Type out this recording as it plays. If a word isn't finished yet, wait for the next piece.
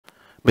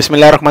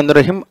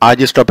बिस्मिल्लाहिर्रहमानिर्रहीम।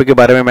 आज इस टॉपिक के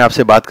बारे में मैं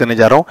आपसे बात करने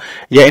जा रहा हूं,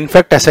 या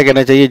इनफैक्ट ऐसा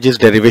कहना चाहिए जिस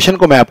डेरिवेशन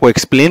को मैं आपको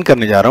एक्सप्लेन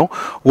करने जा रहा हूं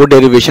वो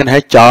डेरिवेशन है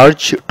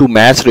charge to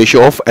mass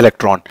ratio of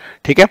electron.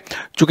 ठीक है,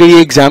 चूंकि ये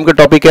एग्जाम का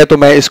टॉपिक है तो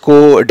मैं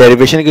इसको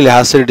डेरिवेशन के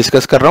लिहाज से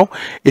डिस्कस कर रहा हूं,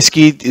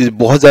 इसकी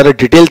बहुत ज़्यादा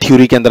डिटेल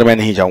थ्योरी के अंदर मैं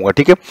नहीं जाऊंगा।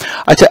 ठीक है,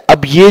 अच्छा,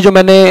 अब ये जो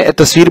मैंने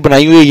तस्वीर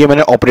बनाई हुई है ये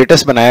मैंने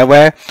ऑपरेटर्स बनाया हुआ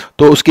है,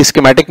 तो उसकी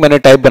स्कीमेटिक मैंने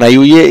टाइप बनाई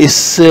हुई है।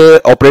 इस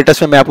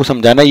ऑपरेटर्स में मैं आपको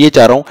समझाना ये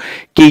चाह रहा हूँ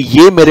कि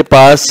ये मेरे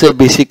पास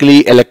बेसिकली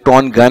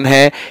इलेक्ट्रॉन गन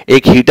है,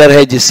 एक हीटर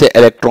है जिससे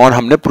इलेक्ट्रॉन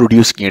हमने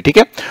प्रोड्यूस किए। ठीक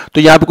है,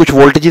 तो यहाँ पे कुछ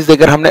वोल्टेजेस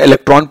देकर हमने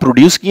इलेक्ट्रॉन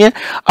प्रोड्यूस किए।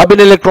 अब इन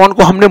इलेक्ट्रॉन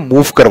को हमने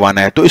मूव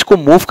करवाना है, तो इसको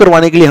मूव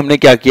करवाने के लिए हमने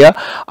क्या किया,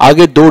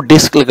 आगे दो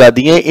डिस्क लगा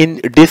दिए। इन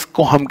डिस्क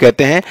को हम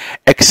कहते हैं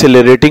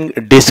एक्सेलरेटिंग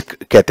डिस्क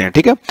कहते हैं।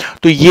 ठीक है,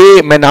 तो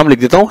ये मैं नाम लिख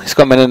देता हूं,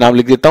 इसका मैंने नाम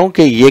लिख देता हूं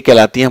कि ये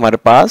कहलाती है हमारे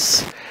पास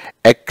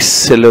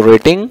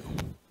एक्सेलरेटिंग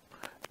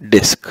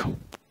डिस्क।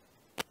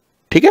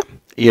 ठीक है,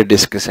 ये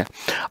डिस्क है।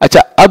 अच्छा,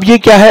 अब ये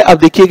क्या है, अब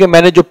देखिए कि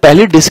मैंने जो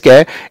पहली डिस्क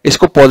है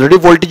इसको पॉजिटिव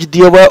वोल्टेज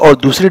दिया हुआ है और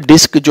दूसरी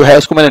डिस्क जो है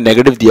उसको मैंने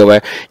नेगेटिव दिया हुआ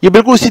है। ये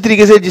बिल्कुल इसी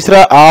तरीके से जिस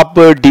तरह आप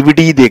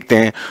डीवीडी देखते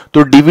हैं,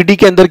 तो डीवीडी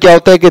के अंदर क्या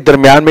होता है कि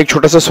दरमियान में एक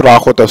छोटा सा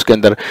सुराख होता है उसके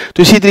अंदर,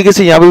 तो इसी तरीके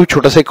से यहाँ पे भी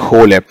छोटा सा एक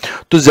होल है।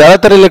 तो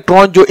ज्यादातर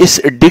इलेक्ट्रॉन जो इस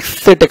डिस्क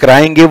से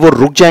टकराएंगे वो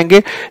रुक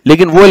जाएंगे,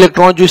 लेकिन वो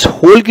इलेक्ट्रॉन जो इस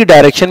होल की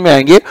डायरेक्शन में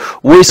आएंगे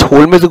वो इस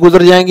होल में से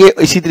गुजर जाएंगे।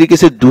 इसी तरीके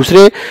से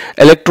दूसरे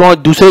इलेक्ट्रॉन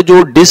दूसरे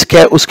जो डिस्क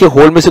है उसके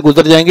होल में से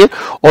गुजर जाएंगे,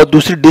 और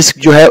दूसरी डिस्क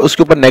जो है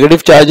उसके ऊपर नेगेटिव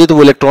चार्ज है तो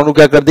वो इलेक्ट्रॉन को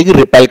क्या कर देगी,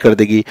 रिपेल कर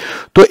देगी।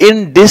 तो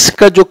इन डिस्क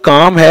का जो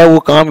काम है वो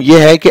काम ये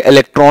है कि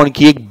इलेक्ट्रॉन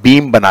की एक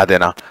बीम बना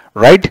देना।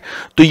 राइट,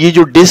 तो ये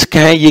जो डिस्क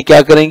हैं ये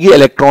क्या करेंगी,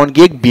 इलेक्ट्रॉन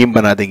की एक बीम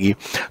बना देंगी।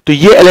 तो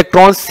ये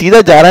इलेक्ट्रॉन सीधा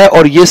जा रहा है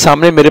और ये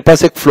सामने मेरे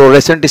पास एक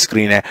फ्लोरेसेंट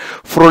स्क्रीन है।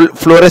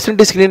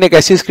 फ्लोरेसेंट स्क्रीन एक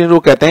ऐसी स्क्रीन को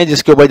कहते हैं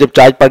जिसके ऊपर जब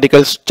चार्ज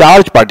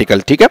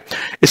पार्टिकल ठीक है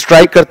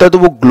स्ट्राइक करता है तो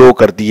वो ग्लो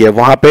करती है,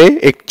 वहां पे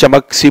एक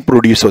चमक सी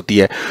प्रोड्यूस होती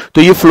है।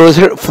 तो ये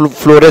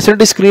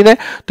फ्लोरेसेंट स्क्रीन है।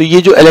 तो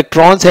ये जो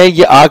इलेक्ट्रॉन्स है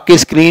ये आग के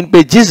स्क्रीन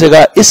पे जिस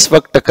जगह इस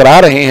वक्त टकरा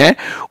रहे हैं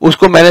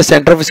उसको मैंने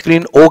सेंटर ऑफ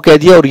स्क्रीन O कह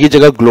दिया और ये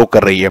जगह ग्लो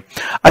कर रही है।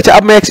 अच्छा,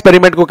 अब मैं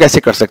एक्सपेरिमेंट को कैसे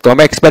कर सकता हूं,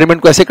 मैं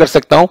एक्सपेरिमेंट को ऐसे कर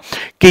सकता हूं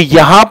कि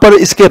यहां पर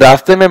इसके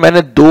रास्ते में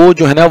मैंने दो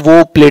जो है ना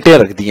वो प्लेटें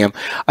रख दी हैं।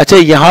 अच्छा,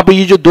 यहां पे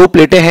ये जो दो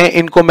प्लेटें हैं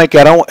इनको मैं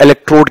कह रहा हूं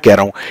इलेक्ट्रोड कह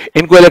रहा हूं।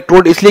 इनको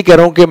इलेक्ट्रोड इसलिए कह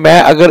रहा हूं कि मैं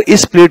अगर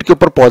इस प्लेट के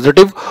ऊपर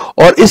पॉजिटिव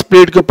और इस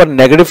प्लेट के ऊपर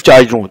नेगेटिव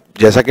चार्ज लूं,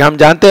 जैसा कि हम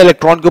जानते हैं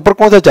इलेक्ट्रॉन के ऊपर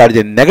कौन सा चार्ज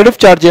है, नेगेटिव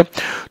चार्ज है,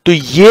 तो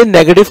ये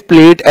नेगेटिव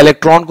प्लेट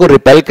इलेक्ट्रॉन को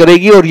रिपेल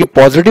करेगी और ये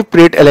पॉजिटिव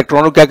प्लेट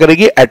इलेक्ट्रॉन को क्या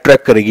करेगी,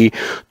 अट्रैक्ट करेगी।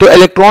 तो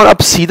इलेक्ट्रॉन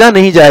अब सीधा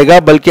नहीं जाएगा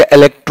बल्कि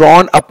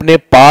इलेक्ट्रॉन अपने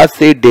पाथ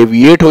से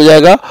डेविएट हो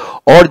जाएगा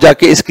और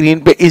जाके स्क्रीन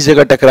पे इस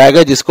जगह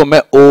टकराएगा जिसको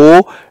मैं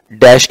O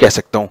डैश कह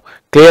सकता हूं।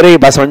 क्लियर है, ये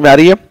बात समझ में आ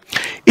रही है।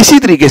 इसी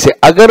तरीके से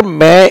अगर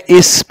मैं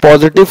इस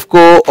पॉजिटिव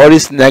को और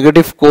इस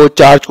नेगेटिव को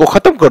चार्ज को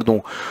खत्म कर दूं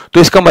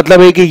तो इसका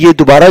मतलब है कि ये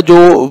दोबारा जो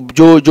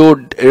जो जो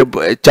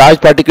चार्ज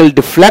पार्टिकल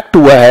डिफ्लेक्ट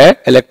हुआ है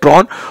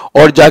इलेक्ट्रॉन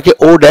और जाके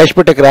O डैश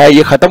पे टकराया,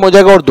 ये खत्म हो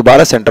जाएगा और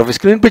दोबारा सेंटर ऑफ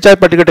स्क्रीन पे चार्ज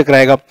पार्टिकल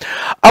टकराएगा।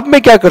 अब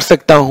मैं क्या कर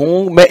सकता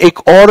हूं, मैं एक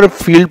और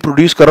फील्ड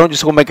प्रोड्यूस कर रहा हूं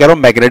जिसको मैं कह रहा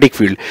हूं मैग्नेटिक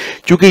फील्ड।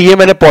 क्योंकि ये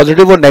मैंने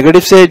पॉजिटिव और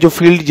नेगेटिव से जो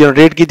फील्ड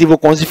जनरेट की थी वो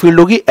कौन सी फील्ड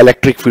होगी,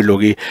 इलेक्ट्रिक फील्ड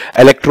होगी।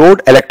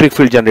 इलेक्ट्रोड इलेक्ट्रिक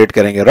फील्ड जनरेट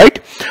करेंगे। राइट,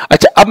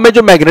 अच्छा, अब मैं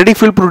जो मैग्नेटिक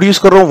फील्ड प्रोड्यूस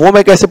कर रहा हूं वो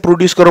मैं कैसे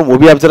प्रोड्यूस कर रहा हूं वो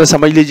भी आप जरा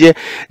समझ लीजिए।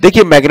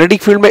 देखिए,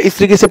 मैग्नेटिक फील्ड में इस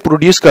तरीके से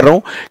प्रोड्यूस कर रहा हूं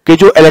कि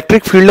जो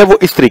इलेक्ट्रिक फील्ड है वो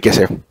इस तरीके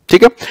से,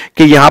 ठीक है,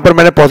 कि यहां पर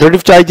मैंने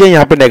पॉजिटिव चार्ज है,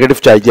 यहां पे नेगेटिव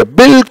चार्ज है,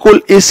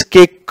 बिल्कुल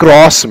इसके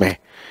क्रॉस में,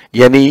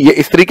 यानी ये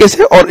इस तरीके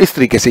से और इस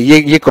तरीके से,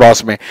 ये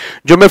क्रॉस में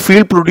जो मैं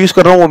फील्ड प्रोड्यूस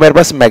कर रहा हूं वो मेरे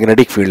पास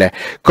मैग्नेटिक फील्ड है।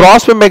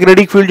 क्रॉस में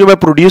मैग्नेटिक फील्ड जो मैं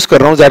प्रोड्यूस कर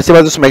रहा हूं, जाहिर सी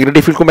बात उस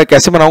मैग्नेटिक फील्ड को मैं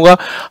कैसे बनाऊंगा,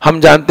 हम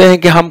जानते हैं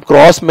कि हम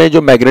क्रॉस में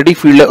जो मैग्नेटिक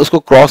फील्ड है उसको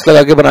क्रॉस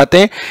लगा के बनाते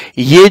हैं।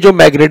 ये जो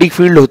मैग्नेटिक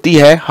फील्ड होती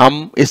है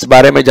हम इस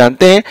बारे में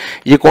जानते हैं,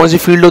 ये कौन सी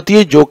फील्ड होती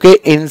है, जो कि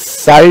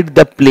इनसाइड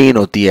द प्लेन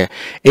होती है।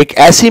 एक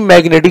ऐसी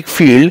मैग्नेटिक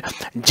फील्ड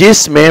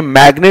जिसमें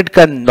मैग्नेट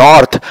का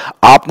नॉर्थ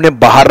आपने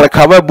बाहर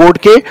रखा हुआ है बोर्ड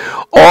के,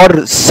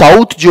 और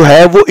साउथ जो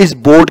है वो इस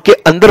बोर्ड के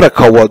अंदर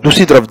रखा हुआ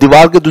दूसरी तरफ,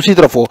 दीवार के दूसरी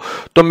तरफ हो,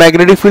 तो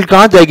मैग्नेटिक फील्ड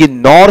कहां जाएगी,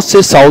 नॉर्थ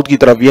से साउथ की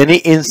तरफ, यानी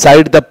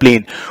इनसाइड द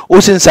प्लेन।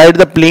 उस inside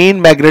the plane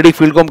magnetic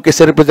field को हम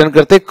किससे रिप्रेजेंट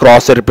करते हैं,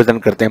 क्रॉस से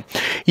रिप्रेजेंट करते हैं।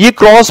 ये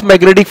क्रॉस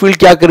मैग्नेटिक फील्ड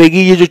क्या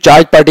करेगी, ये जो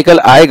चार्ज पार्टिकल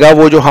आएगा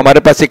वो जो हमारे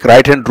पास एक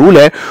राइट हैंड रूल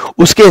है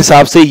उसके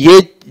हिसाब से ये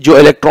जो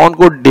इलेक्ट्रॉन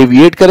को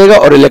डेविएट करेगा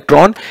और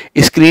इलेक्ट्रॉन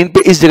स्क्रीन पे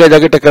इस जगह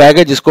जाके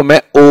टकराएगा जिसको मैं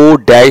O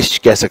डैश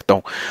कह सकता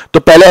हूं। तो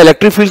पहले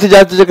इलेक्ट्रिक फील्ड से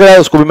जाके टकराया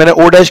उसको भी मैंने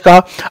O डैश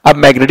कहा, अब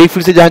मैग्नेटिक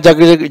फील्ड से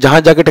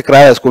जहां जाके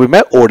टकराया उसको भी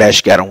मैं O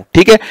डैश कह रहा हूं।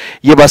 ठीक है,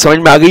 ये बात समझ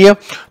में आ गई है।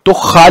 तो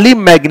खाली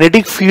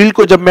मैग्नेटिक फील्ड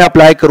को जब मैं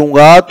अप्लाई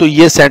करूंगा तो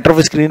ये सेंटर ऑफ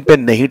स्क्रीन पे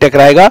नहीं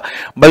टकराएगा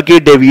बल्कि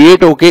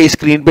डेविएट होके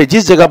स्क्रीन पे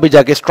जिस जगह पे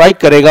जाके स्ट्राइक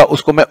करेगा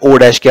उसको मैं O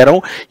डैश कह रहा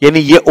हूं, यानी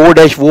ये O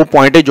डैश वो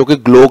पॉइंट है जो कि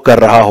ग्लो कर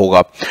रहा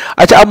होगा।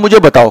 अच्छा, अब मुझे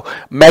बताओ,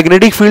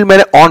 मैग्नेटिक फील्ड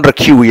मैंने ऑन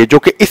रखी हुई है जो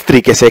कि इस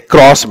तरीके से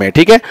क्रॉस में,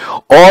 ठीक है,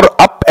 और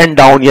अप एंड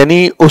डाउन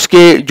यानी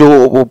उसके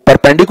जो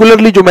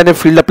परपेंडिकुलरली जो मैंने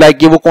फील्ड अप्लाई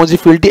की वो कौन सी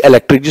फील्ड थी,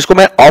 इलेक्ट्रिक, जिसको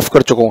मैं ऑफ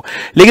कर चुका हूं।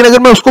 लेकिन अगर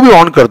मैं उसको भी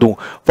ऑन कर दूं,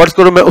 फर्ज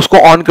करो मैं उसको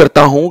ऑन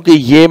करता हूं कि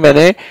ये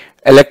मैंने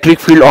इलेक्ट्रिक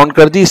फील्ड ऑन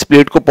कर दी, इस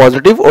प्लेट को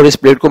पॉजिटिव और इस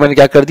प्लेट को मैंने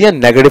क्या कर दिया,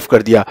 नेगेटिव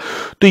कर दिया।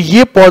 तो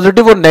ये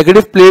पॉजिटिव और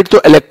नेगेटिव प्लेट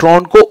तो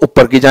इलेक्ट्रॉन को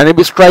ऊपर की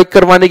जानिब स्ट्राइक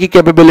करवाने की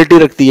कैपेबिलिटी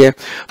रखती है।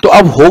 तो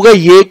अब होगा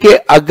ये कि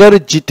अगर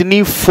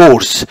जितनी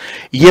फोर्स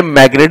ये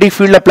मैग्नेटिक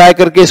फील्ड अप्लाई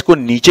करके इसको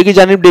नीचे की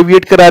जानिब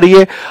डेविएट करा रही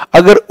है,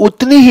 अगर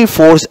उतनी ही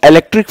फोर्स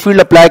इलेक्ट्रिक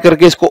फील्ड अप्लाई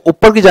करके इसको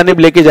ऊपर की जानिब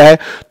लेके जाए,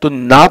 तो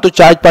ना तो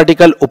चार्ज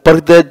पार्टिकल ऊपर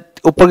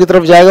की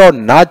तरफ जाएगा और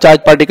ना चार्ज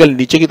पार्टिकल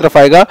नीचे की तरफ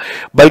आएगा,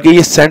 बल्कि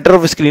ये सेंटर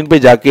ऑफ स्क्रीन पे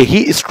जाके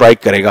ही स्ट्राइक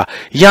करेगा।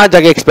 यहां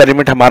जाके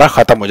एक्सपेरिमेंट हमारा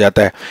खत्म हो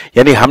जाता है।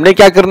 यानी हमने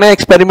क्या करना है,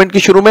 एक्सपेरिमेंट के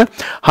शुरू में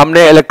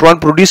हमने इलेक्ट्रॉन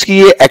प्रोड्यूस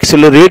किए,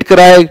 एक्सेलरेट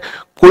कराए,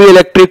 कोई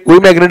इलेक्ट्रिक कोई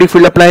मैग्नेटिक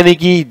फील्ड अप्लाई नहीं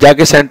की,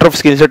 जाके सेंटर ऑफ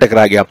स्क्रीन से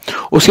टकरा गया।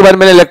 उसके बाद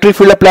मैंने इलेक्ट्रिक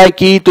फील्ड अप्लाई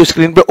की तो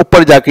स्क्रीन पे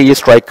ऊपर जाके ये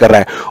स्ट्राइक कर रहा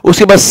है।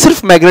 उसके बाद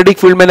सिर्फ मैग्नेटिक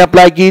फील्ड मैंने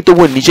अप्लाई की तो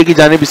वो नीचे की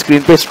जानिब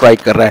स्क्रीन पे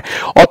स्ट्राइक कर रहा है।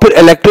 और फिर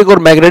इलेक्ट्रिक और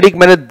मैग्नेटिक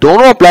मैंने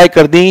दोनों अप्लाई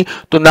कर दी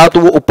तो ना तो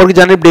वो ऊपर की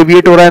जानिब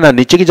डेविएट हो रहा है, ना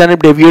नीचे की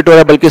जानिब डेविएट हो रहा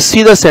है, बल्कि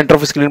सीधा सेंटर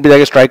ऑफ स्क्रीन पे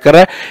जाके स्ट्राइक कर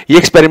रहा है। ये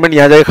एक्सपेरिमेंट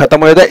यहां जाके खत्म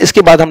हो जाता है।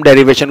 इसके बाद हम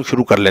डेरिवेशन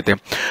शुरू कर लेते हैं।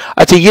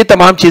 अच्छा, ये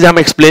तमाम चीजें हम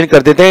एक्सप्लेन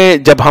कर देते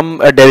हैं जब हम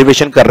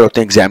डेरिवेशन कर रहे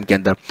होते हैं एग्जाम के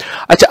अंदर।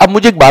 अच्छा, अब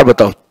मुझे एक बात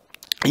बताओ,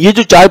 ये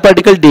जो चार्ज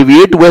पार्टिकल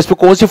डेविएट हुआ है इस पर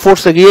कौन सी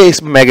फोर्स लगी है,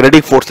 इसमें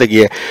मैग्नेटिक फोर्स लगी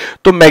है।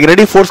 तो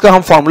मैग्नेटिक फोर्स का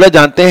हम फॉर्मूला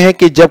जानते हैं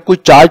कि जब कोई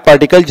चार्ज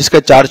पार्टिकल जिसका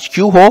चार्ज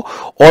Q हो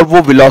और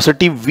वो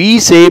वेलोसिटी V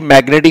से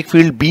मैग्नेटिक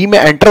फील्ड B में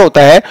एंटर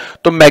होता है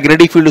तो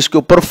मैग्नेटिक फील्ड उसके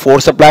ऊपर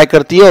फोर्स अप्लाई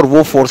करती है और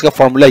वो फोर्स का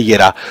फॉर्मूला ये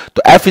रहा।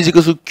 तो F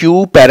 =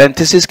 Q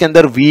पैरेंथेसिस के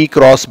अंदर V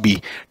क्रॉस B।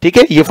 ठीक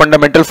है, ये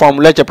फंडामेंटल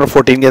फॉर्मूला चैप्टर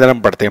 14 के अंदर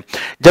हम पढ़ते हैं।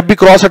 जब भी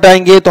क्रॉस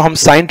हटाएंगे तो हम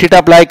साइन थीटा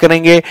अप्लाई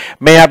करेंगे।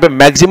 मैं यहाँ पे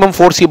मैक्सिमम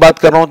फोर्स की बात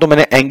कर रहा हूं तो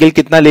मैंने एंगल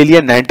कितना ले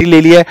लिया, 90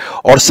 ले लिया,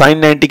 और साइन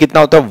 90 कितना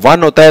होता है,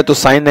 1 होता है। तो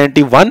साइन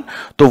 90 1,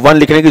 तो 1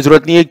 लिखने की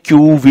जरूरत नहीं है।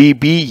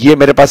 QVB ये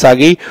मेरे पास आ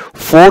गई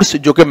फोर्स,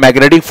 जो कि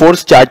मैग्नेटिक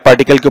फोर्स चार्ज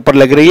पार्टिकल के ऊपर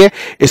लग रही है।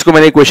 इसको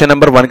मैंने इक्वेशन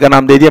नंबर 1 का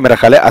नाम दे दिया। मेरा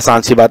ख्याल है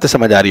आसान सी बात है,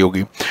 समझ आ रही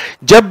होगी।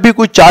 जब भी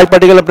कोई चार्ज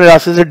पार्टिकल अपने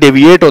रास्ते से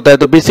डेविएट होता है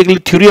तो बेसिकली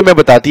थ्योरी हमें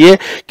बताती है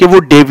कि वो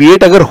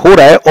डेविएट अगर हो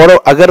रहा है और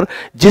अगर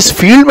जिस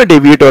फील्ड में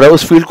डेविएट हो रहा है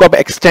उस फील्ड को आप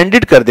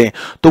एक्सटेंडेड कर दें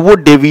तो वो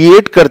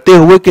डेविएट करते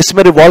हुए किस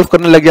में रिवॉल्व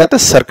करने लग जाता है,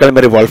 सर्कल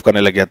में रिवॉल्व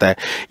करने लग जाता है।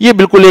 ये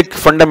बिल्कुल एक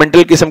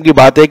फंडामेंटल किस्म की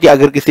बात है कि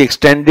अगर किसी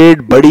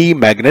एक्सटेंडेड बड़ी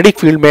मैग्नेटिक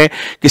फील्ड में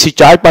किसी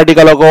चार्ज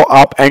पार्टिकल को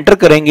आप एंटर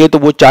करेंगे तो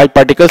वो चार्ज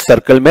पार्टिकल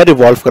सर्कल में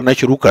रिवॉल्व करना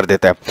शुरू कर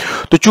देता है।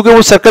 तो चूंकि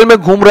वो सर्कल में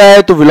घूम रहा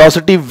है तो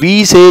वेलोसिटी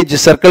v से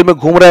जिस सर्कल में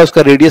घूम रहा है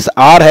उसका रेडियस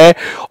r है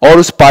और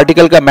उस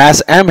पार्टिकल का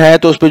मास m है,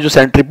 तो उस पर जो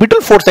सेंट्रीपिटल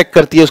फोर्स एक्ट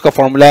करती है उसका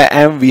फॉर्मूला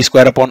है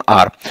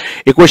mv²/r।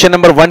 इक्वेशन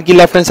नंबर 1 की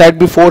लेफ्ट हैंड साइड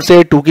भी फोर्स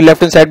है, 2 की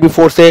लेफ्ट हैंड साइड भी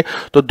फोर्स है।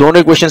 तो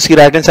दोनों इक्वेशंस की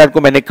राइट हैंड साइड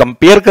को मैंने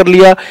कंपेयर कर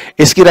लिया।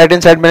 इसकी राइट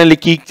हैंड साइड मैंने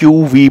लिखी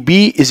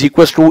qvb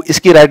 =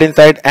 इसकी राइट हैंड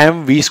साइड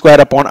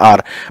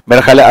mv²/r।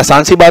 मेरा ख्याल है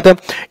आसान सी बात है।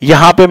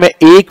 यहां पे मैं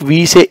एक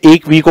v से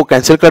एक v को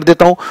कैंसिल कर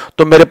देता हूं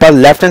तो मेरे पास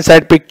लेफ्ट हैंड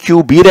साइड पे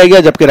qb रह गया,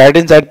 जबकि राइट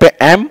हैंड साइड पे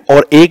m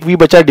और एक v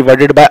बचा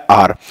डिवाइडेड बाय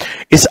r।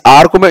 इस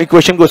r को मैं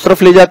इक्वेशन को उस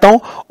तरफ ले जाता हूं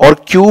और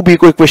qb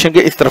को इक्वेशन के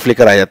इस तरफ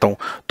लेकर आ जाता हूं।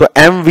 तो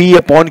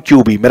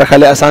mv/qb, मेरा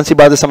ख्याल है आसान सी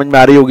बात है, समझ में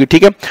आ रही होगी।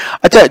 ठीक है।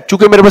 अच्छा,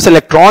 चूंकि मेरे पास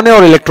इलेक्ट्रॉन है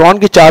और इलेक्ट्रॉन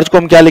के चार्ज को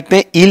हम क्या लिखते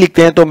हैं, e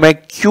लिखते हैं, तो मैं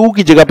q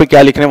की जगह पे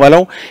क्या लिखने वाला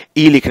हूं,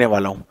 e लिखने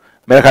वाला हूं।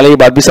 मेरा ख्याल है ये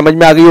बात भी समझ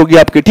में आ गई होगी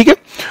आपकी। ठीक है।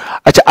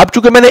 अच्छा, अब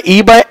चूंकि मैंने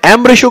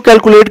E/m रेशियो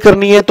कैलकुलेट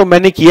करनी है तो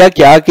मैंने किया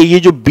क्या कि ये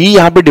जो B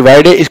यहां पे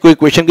डिवाइड है इसको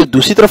इक्वेशन के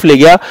दूसरी तरफ ले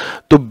गया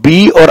तो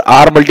B और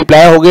R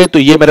मल्टीप्लाई हो गए, तो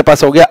ये मेरे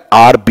पास हो गया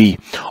RB,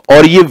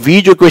 और ये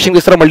V जो इक्वेशन की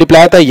तरफ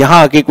मल्टीप्लाई था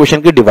यहां आके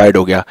इक्वेशन के डिवाइड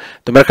हो गया।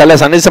 तो मेरा ख्याल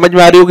आसानी से समझ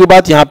में आ रही होगी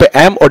बात। यहां पे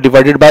M और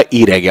डिवाइडेड बाय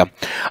E रह गया।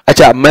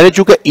 अच्छा, मैंने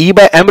चूंकि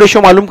E/m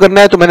रेशियो मालूम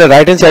करना है तो मैंने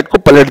राइट हैंड साइड को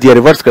पलट दिया,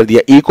 रिवर्स कर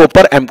दिया, E को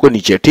ऊपर M को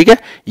नीचे। ठीक है,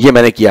 ये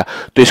मैंने किया।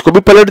 तो इसको भी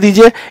पलट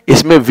दीजिए,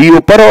 इसमें V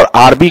ऊपर और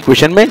RB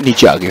इक्वेशन में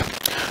नीचे आ गए।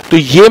 तो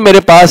ये मेरे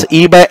पास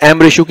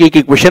E/m रेशियो की एक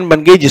इक्वेशन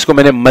बन गई जिसको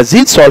मैंने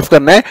मजीद सॉल्व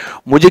करना है।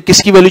 मुझे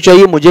किसकी वैल्यू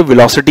चाहिए, मुझे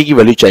वेलोसिटी की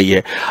वैल्यू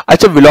चाहिए।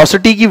 अच्छा,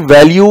 वेलोसिटी की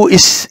वैल्यू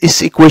इस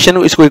इक्वेशन,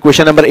 इसको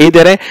इक्वेशन नंबर ए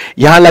दे रहे हैं,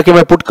 यहां लाके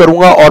मैं पुट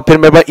करूंगा और फिर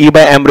मेरे पास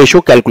E/m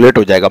रेशियो कैलकुलेट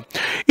हो जाएगा।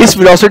 इस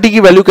वेलोसिटी की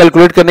वैल्यू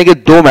कैलकुलेट करने के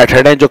दो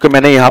मेथड हैं जो कि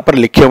मैंने यहां पर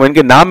लिखे हुए,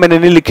 इनके नाम मैंने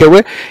नहीं लिखे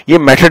हुए, ये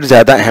मेथड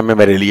ज्यादा अहम है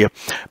मेरे लिए।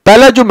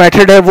 पहला जो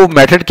मेथड है वो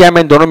मेथड क्या है,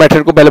 मैं इन दोनों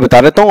मेथड को पहले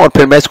बता देता हूं और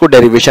फिर मैं इसको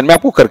डेरिवेशन में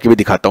आपको करके भी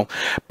दिखाता हूं।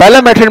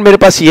 पहला मेथड मेरे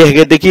पास ये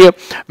है, देखिए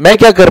मैं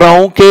क्या कर रहा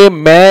हूं कि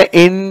मैं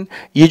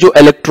ये जो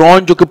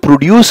इलेक्ट्रॉन जो कि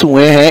प्रोड्यूस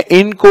हुए हैं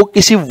इनको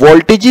किसी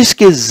वोल्टेजेस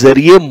के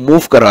जरिए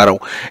मूव करा रहा हूं।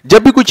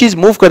 जब भी कोई चीज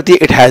मूव करती है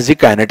it has the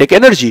kinetic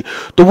energy,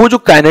 तो वो जो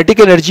काइनेटिक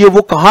एनर्जी है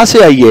वो कहां से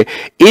आई है,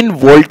 इन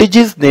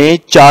वोल्टेजेस ने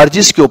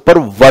चार्जेस के ऊपर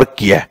वर्क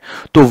किया है।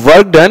 तो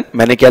वर्क डन,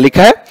 मैंने क्या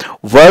लिखा है,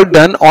 work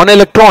done on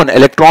electron,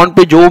 electron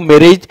पे जो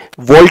मेरे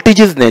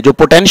वोल्टेजेस ने, जो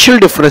पोटेंशियल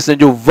डिफरेंस ने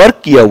जो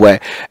वर्क किया हुआ है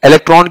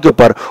इलेक्ट्रॉन के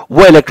ऊपर,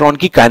 वो इलेक्ट्रॉन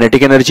की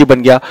काइनेटिक एनर्जी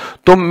बन गया।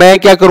 तो मैं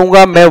क्या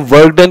करूंगा, मैं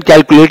वर्क डन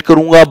कैलकुलेट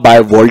करूंगा बाय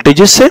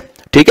वोल्टेजेस से,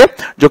 ठीक है,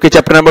 जो कि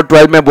चैप्टर नंबर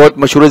 12 में बहुत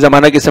मशहूर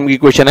जमाना किस्म की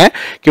इक्वेशन है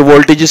कि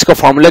वोल्टेजेस का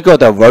फॉर्मूला क्या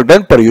होता है, work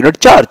done per unit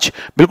charge.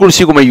 बिल्कुल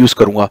इसी को मैं यूज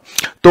करूंगा।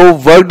 तो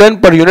work done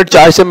per unit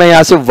charge से मैं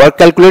यहां से वर्क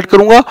कैलकुलेट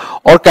करूंगा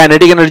और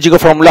काइनेटिक एनर्जी का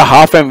formula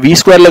half M we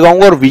square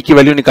लगाऊंगा और वी की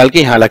वैल्यू निकाल के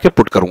यहां लाके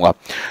पुट करूंगा।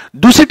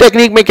 दूसरी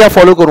टेक्निक में क्या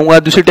फॉलो करूंगा,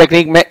 दूसरी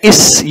टेक्निक में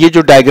ये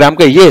जो डायग्राम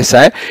का ये हिस्सा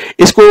है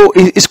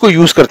इसको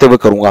यूज करते हुए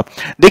करूंगा।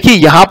 देखिए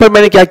यहां पर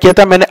मैंने क्या किया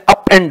था, मैंने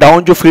अप एंड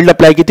डाउन जो फील्ड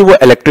अप्लाई की थी वो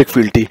इलेक्ट्रिक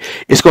फील्ड थी।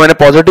 इसको मैंने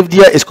पॉजिटिव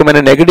दिया, इसको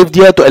मैंने नेगेटिव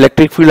दिया, तो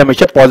इलेक्ट्रिक फील्ड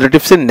हमेशा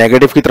पॉजिटिव से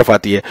नेगेटिव की तरफ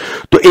आती है।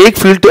 तो एक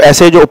फील्ड तो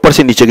ऐसे है जो ऊपर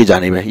से नीचे की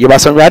जानिब है, ये बात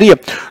समझ आ रही है।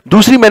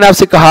 दूसरी मैंने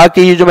आपसे कहा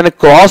कि ये जो मैंने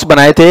क्रॉस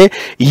बनाए थे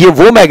ये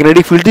वो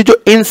मैग्नेटिक फील्ड थी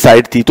जो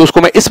इनसाइड थी, तो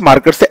उसको मैं इस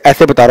मार्कर से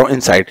ऐसे बता रहा हूं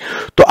इनसाइड।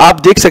 तो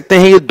आप देख सकते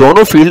हैं ये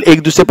दोनों फील्ड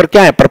एक दूसरे पर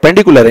क्या है,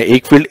 परपेंडिकुलर है।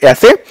 एक फील्ड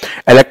ऐसे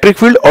इलेक्ट्रिक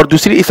फील्ड और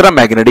दूसरी इस तरह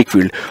मैग्नेटिक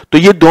फील्ड, तो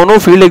ये दोनों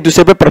फील्ड एक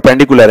दूसरे पर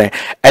परपेंडिकुलर है।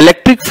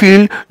 इलेक्ट्रिक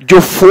फील्ड जो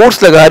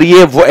फोर्स लगा रही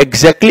है वो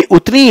एग्जैक्टली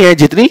उतनी है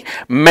जितनी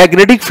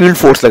मैग्नेटिक फील्ड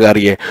फोर्स लगा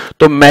रही है।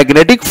 तो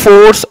मैग्नेटिक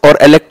फोर्स और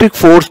इलेक्ट्रिक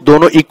फोर्स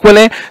दोनों इक्वल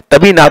हैं,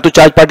 तभी ना तो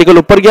चार्ज पार्टिकल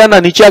ऊपर गया ना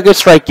नीचे आके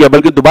स्ट्राइक किया,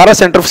 बल्कि दोबारा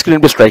सेंटर ऑफ स्क्रीन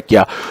पे स्ट्राइक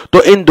किया।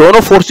 तो इन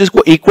दोनों फोर्सेस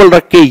को इक्वल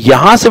रख के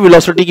यहां से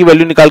वेलोसिटी की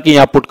वैल्यू निकाल के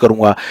यहां पुट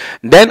करूंगा।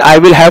 Then I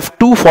will have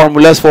to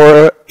formulas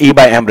for E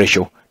by M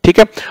ratio. ठीक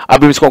है,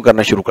 अभी इसको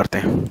करना शुरू करते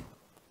हैं।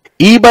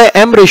 E by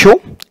M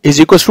ratio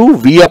is equal to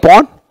V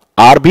upon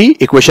are भी,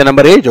 इक्वेशन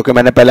नंबर ए जो कि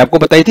मैंने पहले आपको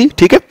बताई थी।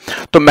 ठीक है,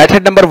 तो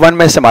मेथड नंबर 1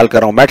 मैं इस्तेमाल कर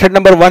रहा हूं। मेथड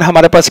नंबर 1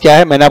 हमारे पास क्या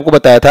है, मैंने आपको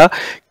बताया था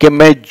कि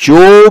मैं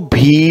जो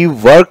भी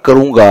वर्क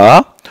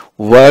करूंगा,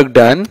 वर्क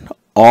डन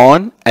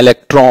ऑन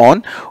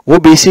इलेक्ट्रॉन, वो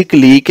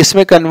बेसिकली किस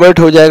में कन्वर्ट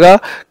हो जाएगा,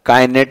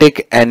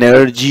 काइनेटिक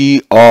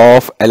एनर्जी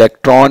ऑफ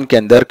इलेक्ट्रॉन के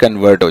अंदर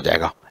कन्वर्ट हो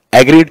जाएगा।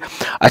 एग्रीड।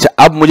 अच्छा,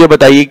 अब मुझे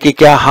बताइए कि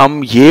क्या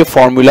हम ये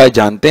फॉर्मूला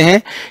जानते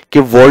हैं कि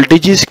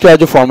वोल्टेजेस का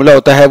जो फॉर्मूला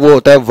होता है वो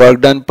होता है work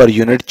done per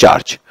unit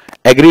charge.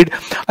 Agreed.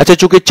 अच्छा,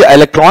 चूंकि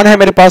इलेक्ट्रॉन है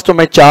मेरे पास, तो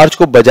मैं चार्ज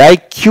को बजाय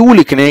क्यू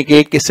लिखने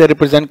के किससे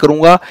रिप्रेजेंट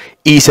करूंगा,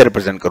 ई से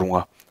रिप्रेजेंट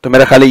करूंगा। तो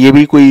मेरा ख्याल है ये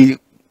भी कोई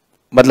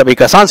मतलब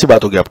एक आसान सी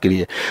बात होगी आपके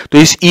लिए। तो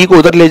इस ई को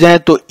उधर ले जाएं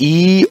तो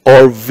ई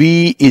और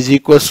we is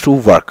equal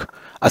to work.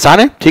 आसान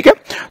है, ठीक है।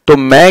 तो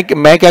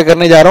मैं क्या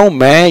करने जा रहा हूं,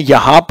 मैं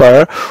यहां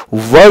पर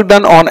वर्क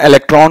डन ऑन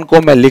इलेक्ट्रॉन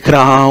को मैं लिख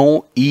रहा हूं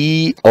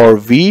ई और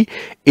we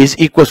is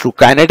equal to,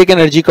 kinetic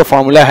energy का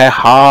फॉर्मूला है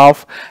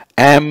हाफ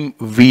एम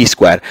वी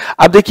स्क्वायर।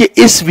 अब देखिए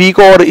इस v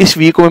को और इस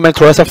v को में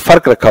थोड़ा सा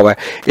फर्क रखा हुआ है,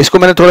 इसको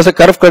मैंने थोड़ा सा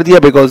कर्व कर दिया,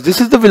 because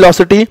this is the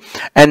velocity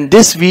and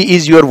this v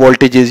is your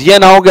voltages. ये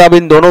ना हो कि आप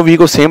इन दोनों v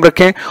को सेम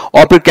रखें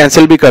और फिर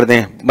कैंसिल भी कर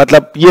दें,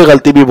 मतलब ये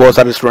गलती भी बहुत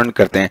सारे स्टूडेंट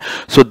करते हैं।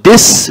 So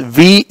this v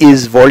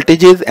is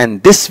voltages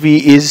and this v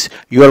is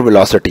your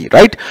velocity,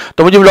 right.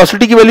 तो मुझे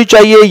वेलोसिटी की वैल्यू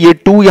चाहिए, ये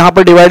 2 यहां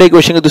पर डिवाइड है,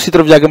 इक्वेशन के दूसरी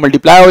तरफ जाकर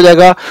मल्टीप्लाई हो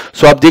जाएगा।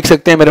 सो आप देख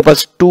सकते हैं मेरे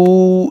पास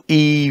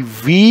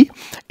 2ev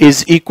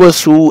is equal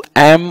to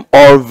m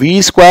और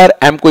v स्क्वायर।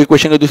 m को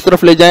इक्वेशन के दूसरी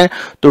तरफ ले जाएं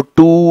तो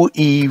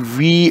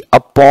 2ev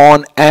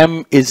upon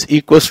m is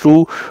equal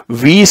to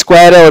v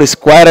square है, और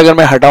स्क्वायर अगर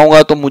मैं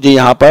हटाऊंगा तो मुझे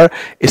यहां पर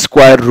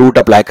स्क्वायर रूट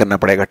अप्लाई करना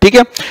पड़ेगा। ठीक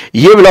है,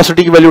 ये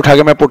वेलोसिटी की वैल्यू उठा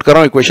के मैं पुट कर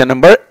रहा हूं इक्वेशन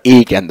नंबर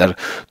ए के अंदर।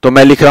 तो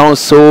मैं लिख रहा हूं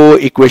so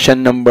equation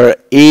number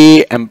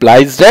A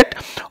employees that,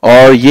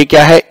 और ये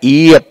क्या है,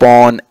 e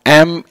upon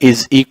m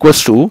is equal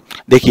to,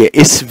 देखिए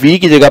इस v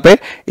की जगह पे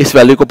इस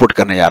वैल्यू को पुट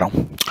करने जा रहा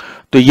हूं।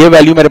 तो ये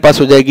वैल्यू मेरे पास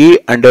हो जाएगी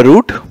under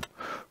root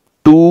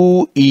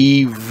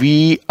 2ev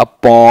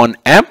upon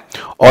m,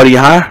 और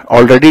यहां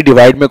ऑलरेडी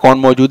डिवाइड में कौन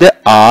मौजूद है,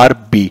 आर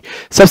बी।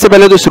 सबसे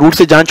पहले तो इस रूट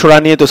से जान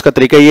छुड़ानी है, तो इसका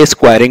तरीका ये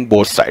स्क्वायरिंग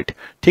बोथ साइड।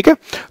 ठीक है,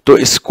 तो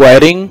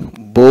स्क्वायरिंग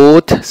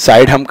बोथ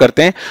साइड हम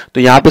करते हैं,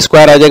 तो यहां पे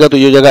स्क्वायर आ जाएगा, तो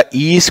ये हो जाएगा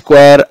E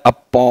square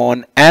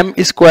upon M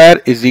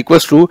square is equal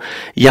to,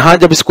 यहां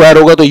जब स्क्वायर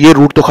होगा तो ये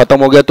रूट तो खत्म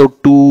हो गया, तो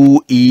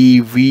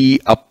 2ev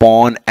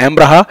अपॉन m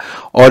रहा,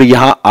 और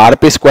यहां r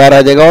पे स्क्वायर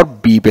आ जाएगा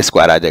और b पे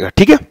स्क्वायर आ जाएगा।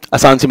 ठीक है,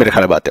 आसान सी मेरे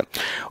ख्याल बात है।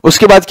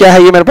 उसके बाद क्या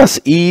है, ये मेरे पास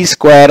E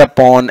square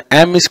upon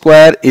M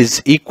square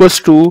is equal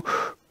to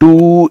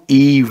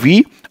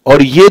 2ev,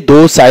 और ये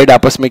दो साइड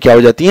आपस में क्या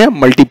हो जाती हैं,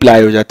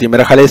 मल्टीप्लाई हो जाती है।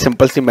 मेरा ख्याल है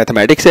सिंपल सी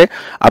मैथमेटिक्स है,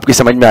 आपकी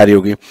समझ में आ रही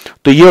होगी।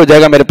 तो ये हो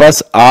जाएगा मेरे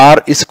पास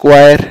are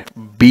square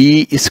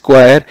B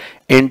square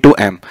into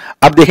M.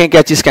 अब देखें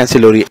क्या चीज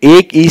कैंसिल हो रही है,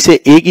 एक ई से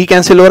एक ई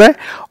कैंसिल हो रहा है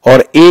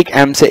और एक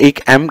एम से एक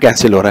एम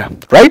कैंसिल हो रहा है,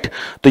 राइट।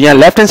 तो यहां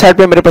लेफ्ट हैंड साइड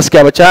पे मेरे पास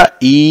क्या बचा,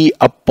 ई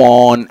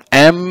upon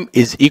M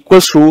is equal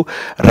to,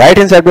 right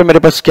hand side पे मेरे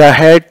पास क्या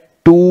है,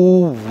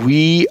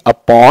 2v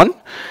upon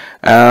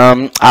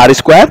are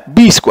square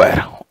B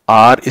square,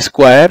 are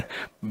square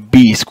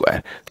B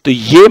square. तो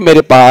ये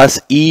मेरे पास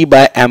E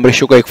बाय एम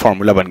रेशियो का एक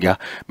फॉर्मूला बन गया।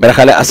 मेरा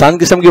ख्याल है आसान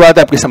किस्म की बात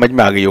है, आपकी समझ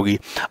में आ गई होगी।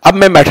 अब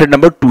मैं मेथड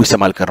नंबर 2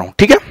 इस्तेमाल कर रहा हूं।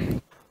 ठीक है,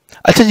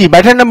 अच्छा जी,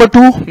 मेथड नंबर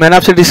 2 मैंने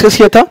आपसे डिस्कस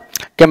किया था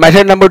कि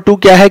मेथड नंबर 2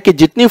 क्या है कि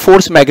जितनी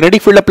फोर्स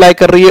मैग्नेटिक फील्ड अप्लाई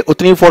कर रही है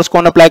उतनी फोर्स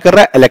कौन अप्लाई कर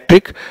रहा है,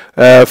 इलेक्ट्रिक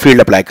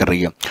फील्ड अप्लाई कर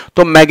रही है।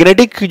 तो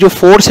मैग्नेटिक जो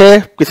फोर्स है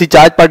किसी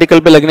चार्ज पार्टिकल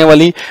पे लगने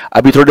वाली,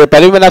 अभी थोड़ी देर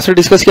पहले भी मैंने आपसे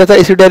डिस्कस किया था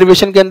इसी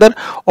डेरिवेशन के अंदर,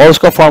 और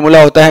उसका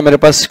फॉर्मूला होता है मेरे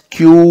पास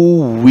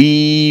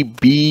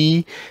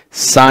QVB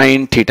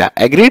साइन थीटा।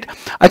 एग्रीड।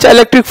 अच्छा,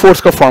 इलेक्ट्रिक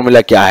फोर्स का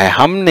फॉर्मूला क्या है?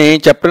 हमने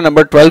चैप्टर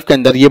नंबर 12 के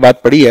अंदर ये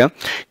बात पढ़ी है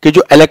कि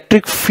जो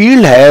इलेक्ट्रिक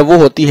फील्ड है वो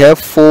होती है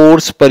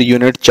फोर्स पर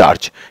यूनिट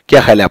चार्ज।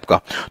 क्या ख्याल है आपका?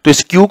 तो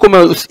इस Q को मैं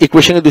उस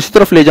इक्वेशन के दूसरी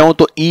तरफ ले जाऊं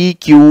तो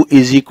EQ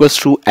is equal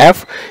to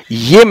F,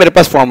 ये मेरे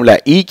पास फॉर्मूला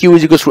है, EQ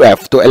is equal to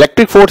F। तो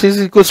electric force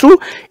is equal to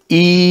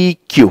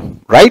EQ,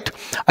 right.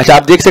 अच्छा,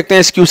 आप देख सकते हैं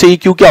इस Q से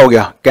EQ क्या हो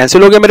गया?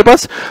 कैंसिल हो गया मेरे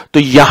पास। तो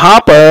यहां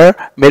पर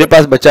मेरे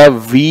पास बचा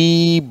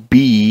VB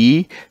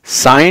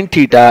sine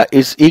theta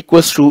is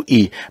equal to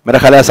E। मेरा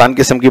ख्याल है आसान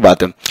किस्म की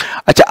बात है।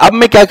 अच्छा, अब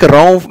मैं क्या कर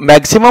रहा हूं,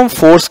 मैक्सिमम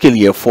फोर्स के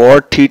लिए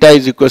for theta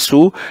is equal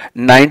to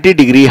 90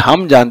 degree,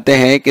 हम जानते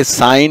हैं कि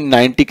साइन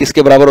 90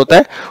 किसके बराबर होता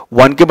है?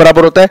 1 के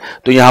बराबर होता है।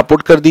 तो यहां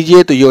पुट कर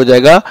दीजिए, तो ये हो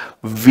जाएगा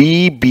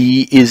VB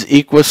is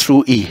equal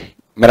to E।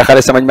 मेरा ख्याल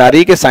समझ में आ रही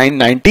है कि साइन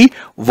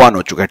 91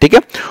 हो चुका है। ठीक है,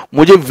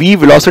 मुझे V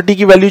वेलोसिटी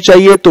की वैल्यू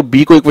चाहिए, तो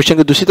B को इक्वेशन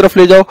की दूसरी तरफ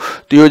ले जाओ,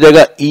 तो ये हो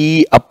जाएगा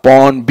E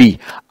अपॉन B।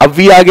 अब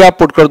V आ गया, आप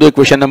पुट कर दो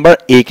इक्वेशन नंबर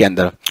A के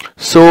अंदर।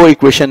 So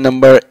equation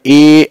number A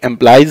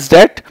employees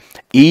that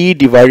E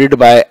divided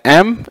by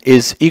M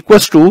is equal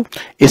to,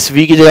 इस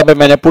V की जगह पे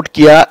मैंने पुट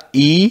किया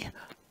E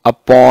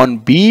अपॉन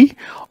B,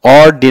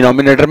 और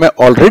डिनोमिनेटर में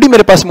ऑलरेडी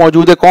मेरे पास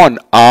मौजूद है कौन?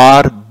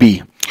 RB।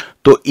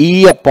 तो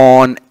E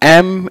upon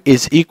M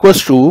is equal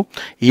to,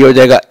 ये हो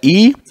जाएगा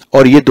E,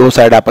 और ये दो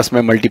साइड आपस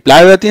में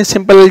मल्टीप्लाई हो जाती हैं,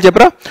 सिंपल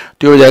अलजेब्रा,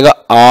 तो ये हो जाएगा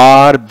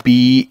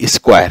RB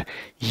स्क्वायर।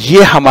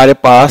 ये हमारे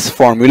पास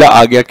फॉर्मूला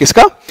आ गया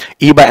किसका?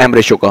 E बाय M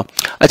रेशो का।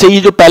 अच्छा, ये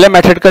जो पहले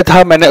मेथड का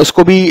था मैंने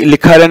उसको भी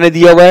लिखा रहने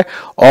दिया हुआ है,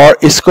 और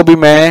इसको भी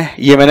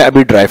मैंने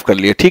अभी ड्राइव कर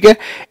लिया। ठीक है,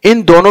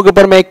 इन दोनों के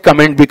ऊपर मैं एक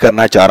कमेंट भी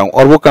करना चाह रहा हूं,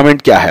 और वो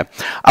कमेंट क्या है?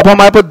 अब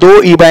हमारे पास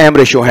दो E बाय M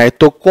रेशो है,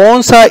 तो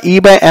कौन सा E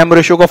बाय M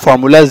रेशो का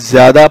फॉर्मूला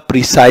ज्यादा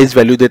प्रिसाइज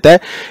वैल्यू देता है,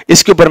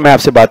 इसके ऊपर मैं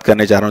आपसे बात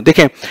करने जा रहा हूं।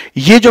 देखें,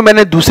 ये जो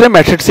मैंने दूसरे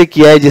मेथड से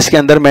किया है, जिसके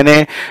अंदर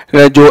मैंने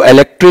जो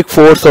इलेक्ट्रिक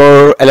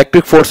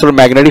फोर्स और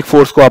मैग्नेटिक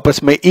फोर्स को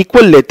आपस में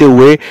इक्वल लेते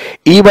हुए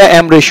E bye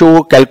M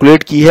ratio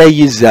calculate की है,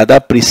 ये ज्यादा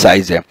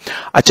प्रिसाइज है।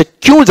 अच्छा,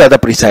 क्यों ज्यादा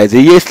प्रिसाइज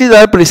है? ये इसलिए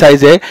ज्यादा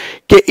प्रिसाइज है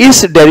कि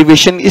इस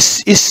डेरिवेशन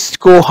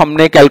इसको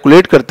हमने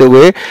कैलकुलेट करते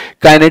हुए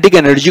काइनेटिक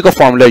एनर्जी का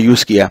फॉर्मूला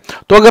यूज किया।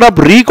 तो अगर आप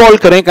रिकॉल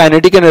करें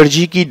काइनेटिक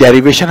एनर्जी की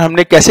डेरिवेशन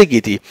हमने कैसे की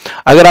थी,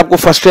 अगर आपको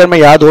फर्स्ट ईयर में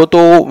याद हो,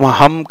 तो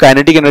हम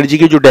काइनेटिक एनर्जी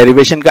की जो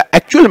डेरिवेशन का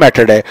एक्चुअल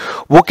मेथड है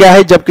वो क्या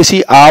है? जब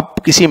आप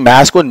किसी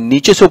मास को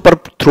नीचे से ऊपर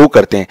थ्रो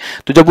करते हैं,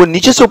 तो जब वो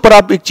नीचे से ऊपर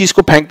आप एक चीज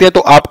को फेंकते हैं, तो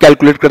आप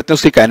कैलकुलेट करते हैं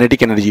उसकी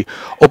काइनेटिक एनर्जी।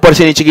 ऊपर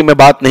से नीचे की मैं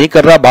बात नहीं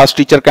कर रहा, बास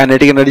टीचर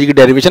काइनेटिक एनर्जी की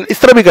डेरिवेशन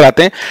इस तरह भी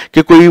कराते हैं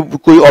कि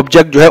कोई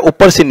ऑब्जेक्ट जो है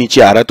ऊपर से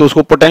नीचे आ रहा है, तो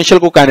उसको पोटेंशियल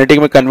को काइनेटिक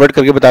में कन्वर्ट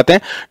करके बताते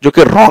हैं, जो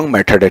कि रॉन्ग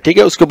मेथड है। ठीक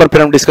है, उसके ऊपर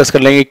फिर हम डिस्कस कर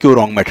लेंगे क्यों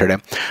रॉन्ग मेथड है।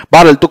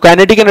 बहरहाल, तो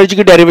काइनेटिक एनर्जी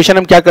की डेरिवेशन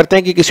हम क्या करते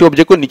हैं कि किसी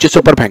ऑब्जेक्ट को नीचे से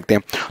ऊपर फेंकते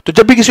हैं। तो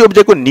जब भी किसी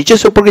ऑब्जेक्ट को नीचे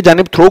से ऊपर की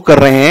जानिब थ्रो कर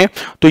रहे हैं,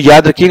 तो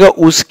याद रखिएगा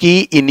उसकी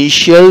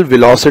इनिशियल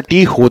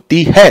वेलोसिटी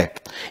होती है।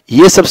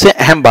 ये सबसे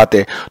अहम बात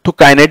है। तो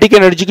काइनेटिक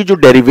एनर्जी की जो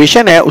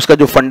डेरिवेशन है, उसका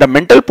जो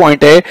फंडामेंटल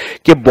पॉइंट है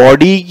कि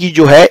बॉडी की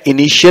जो है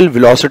इनिशियल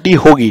वेलोसिटी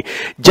होगी,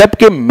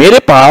 जबकि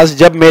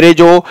जब मेरे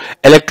जो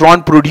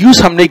इलेक्ट्रॉन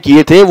प्रोड्यूस हमने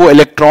किए थे वो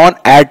इलेक्ट्रॉन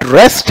एट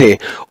रेस्ट थे,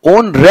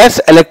 ऑन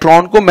रेस्ट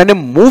इलेक्ट्रॉन को मैंने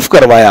मूव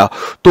करवाया,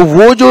 तो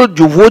वो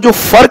जो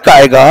फर्क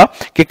आएगा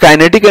कि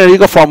काइनेटिक एनर्जी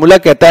का फॉर्मूला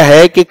कहता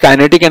है कि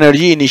काइनेटिक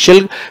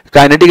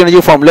एनर्जी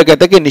फॉर्मूला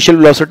कहता है कि इनिशियल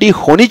वेलोसिटी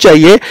होनी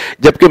चाहिए,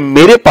 जबकि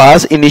मेरे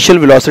पास इनिशियल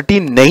वेलोसिटी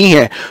नहीं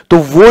है। तो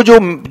वो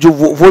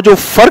जो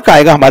फर्क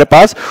आएगा हमारे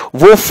पास,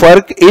 वो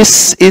फर्क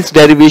इस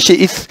डेरिवेशन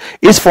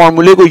इस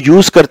फॉर्मूले को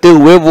यूज करते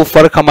हुए वो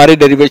फर्क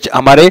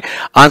हमारे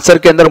आंसर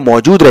के अंदर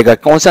मौजूद रहेगा।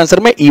 कौन से आंसर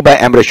में? E बाय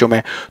M रेशो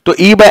में। तो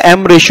E बाय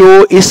M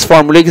रेशो इस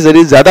फॉर्मूले के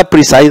जरिए ज्यादा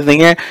प्रिसाइज नहीं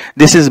है,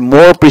 दिस इज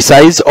मोर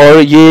प्रिसाइज। और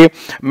ये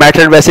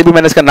मेथड वैसे भी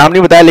मैंने इसका नाम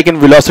नहीं बताया, लेकिन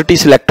वेलोसिटी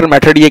सिलेक्टर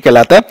मेथड ये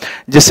कहलाता है,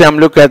 जिससे हम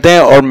लोग कहते हैं।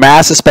 और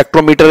मास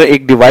स्पेक्ट्रोमीटर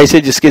एक डिवाइस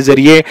है जिसके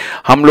जरिए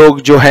हम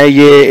लोग जो है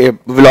ये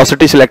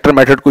वेलोसिटी सिलेक्टर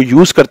मेथड को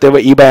यूज करते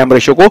हुए E बाय M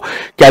रेशो को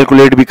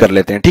कैलकुलेट भी कर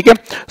लेते हैं। ठीक है,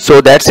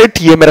 सो दैट्स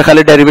इट। ये मेरा ख्याल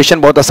है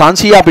डेरिवेशन बहुत आसान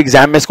सी है, आप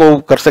एग्जाम में इसको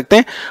कर सकते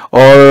हैं,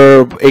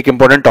 और एक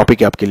इंपॉर्टेंट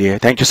टॉपिक है आपके लिए।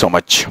 Thank you so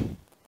much.